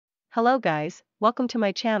Hello guys, welcome to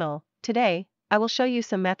my channel. Today, I will show you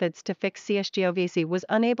some methods to fix Csgo VAC was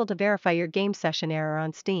unable to verify your game session error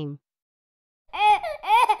on Steam.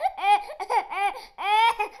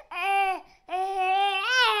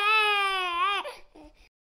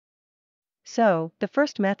 So, the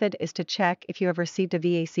first method is to check if you have received a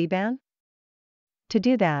VAC ban. To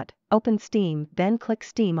do that, open Steam, then click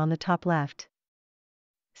Steam on the top left.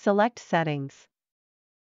 Select Settings.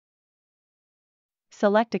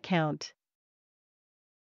 Select Account.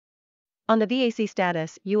 On the VAC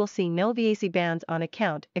status, you will see no VAC bans on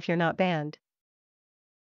account if you're not banned.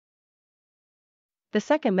 The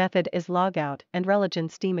second method is Logout and Religion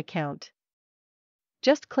Steam account.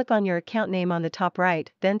 Just click on your account name on the top right,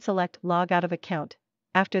 then select Log out of account.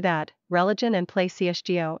 After that, Religion and play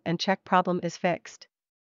Csgo and check problem is fixed.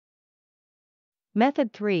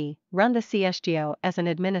 Method 3, run the Csgo as an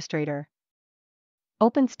administrator.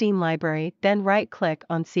 Open Steam library, then right-click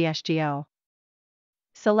on Csgo.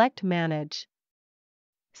 Select Manage.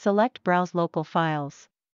 Select Browse Local Files.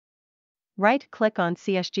 Right-click on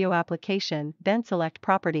Csgo application, then select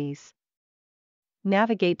Properties.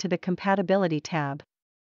 Navigate to the Compatibility tab.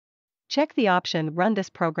 Check the option Run this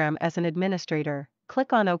program as an administrator,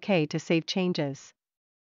 click on OK to save changes.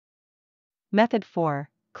 Method 4,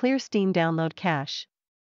 clear Steam download cache.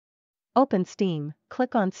 Open Steam,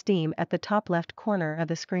 click on Steam at the top left corner of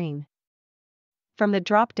the screen. From the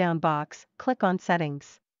drop-down box, click on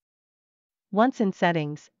Settings. Once in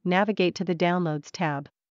Settings, navigate to the Downloads tab.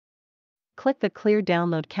 Click the Clear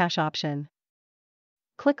Download Cache option.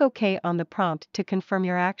 Click OK on the prompt to confirm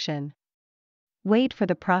your action. Wait for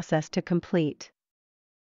the process to complete.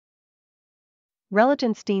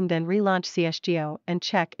 Religion Steam, then relaunch Csgo and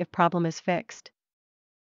check if problem is fixed.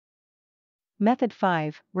 Method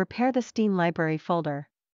 5, repair the Steam library folder.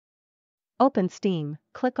 Open Steam,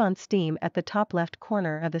 click on Steam at the top left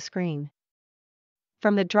corner of the screen.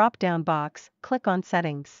 From the drop-down box, click on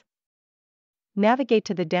Settings. Navigate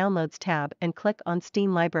to the Downloads tab and click on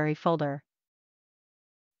Steam library folder.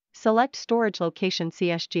 Select storage location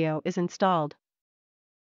Csgo is installed.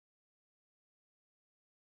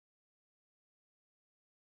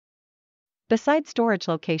 Beside storage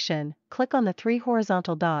location, click on the 3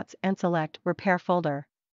 horizontal dots and select Repair folder.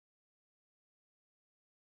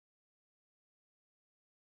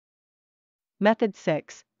 Method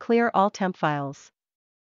 6, clear all temp files.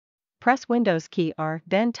 Press Windows key R,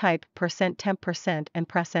 then type %temp% and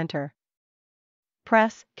press Enter.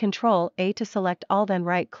 Press Ctrl A to select all, then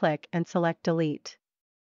right-click and select Delete.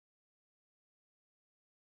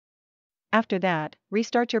 After that,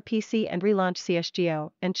 restart your PC and relaunch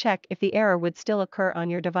Csgo and check if the error would still occur on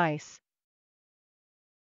your device.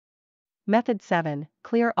 Method 7,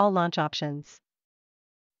 clear all launch options.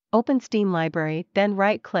 Open Steam library, then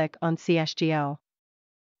right-click on Csgo.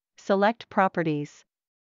 Select Properties.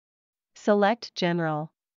 Select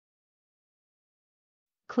General.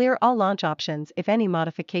 Clear all launch options if any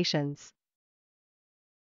modifications.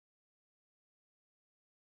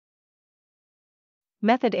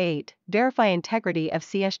 Method 8, verify integrity of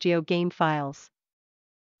Csgo game files.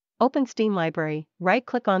 Open Steam library,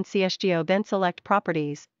 right-click on Csgo, then select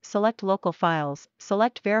Properties, select Local Files,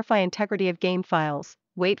 select Verify integrity of game files,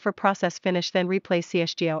 wait for process finish, then replay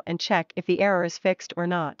Csgo and check if the error is fixed or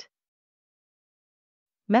not.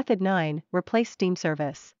 Method 9, replace Steam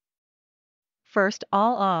service. First,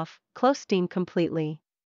 all off, close Steam completely.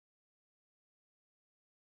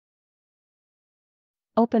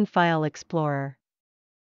 Open File Explorer.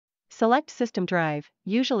 Select System Drive,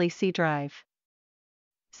 usually C drive.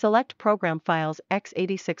 Select Program Files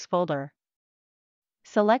x86 folder.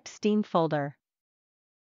 Select Steam folder.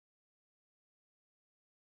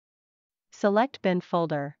 Select Bin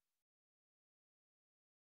folder.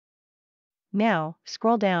 Now,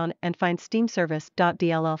 scroll down and find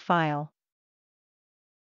steamservice.dll file.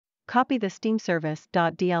 Copy the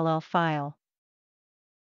steamservice.dll file.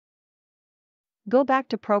 Go back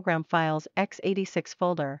to Program Files x86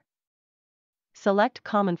 folder. Select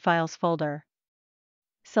Common Files folder.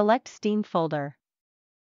 Select Steam folder.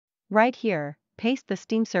 Right here, paste the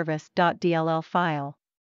steamservice.dll file.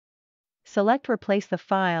 Select Replace the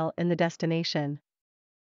file in the destination.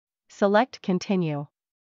 Select Continue.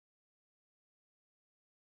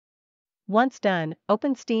 Once done,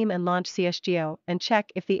 open Steam and launch Csgo and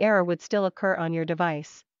check if the error would still occur on your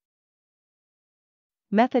device.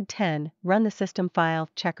 Method 10, run the System File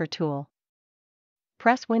Checker tool.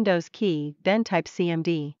 Press Windows key, then type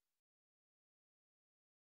cmd.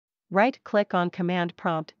 Right-click on Command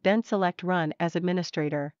Prompt, then select Run as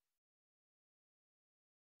Administrator.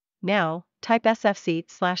 Now, type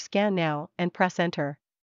sfc/scan now and press Enter.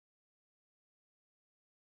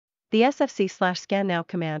 The sfc/scannow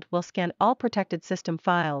command will scan all protected system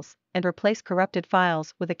files and replace corrupted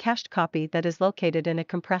files with a cached copy that is located in a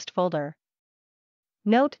compressed folder.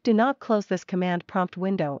 Note: do not close this command prompt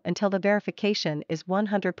window until the verification is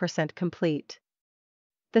 100% complete.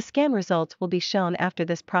 The scan results will be shown after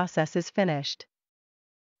this process is finished.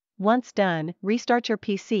 Once done, restart your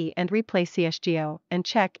PC and replay Csgo and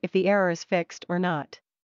check if the error is fixed or not.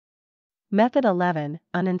 Method 11.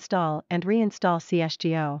 Uninstall and reinstall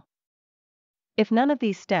Csgo. If none of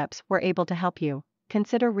these steps were able to help you,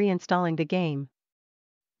 consider reinstalling the game.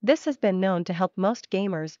 This has been known to help most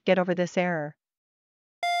gamers get over this error.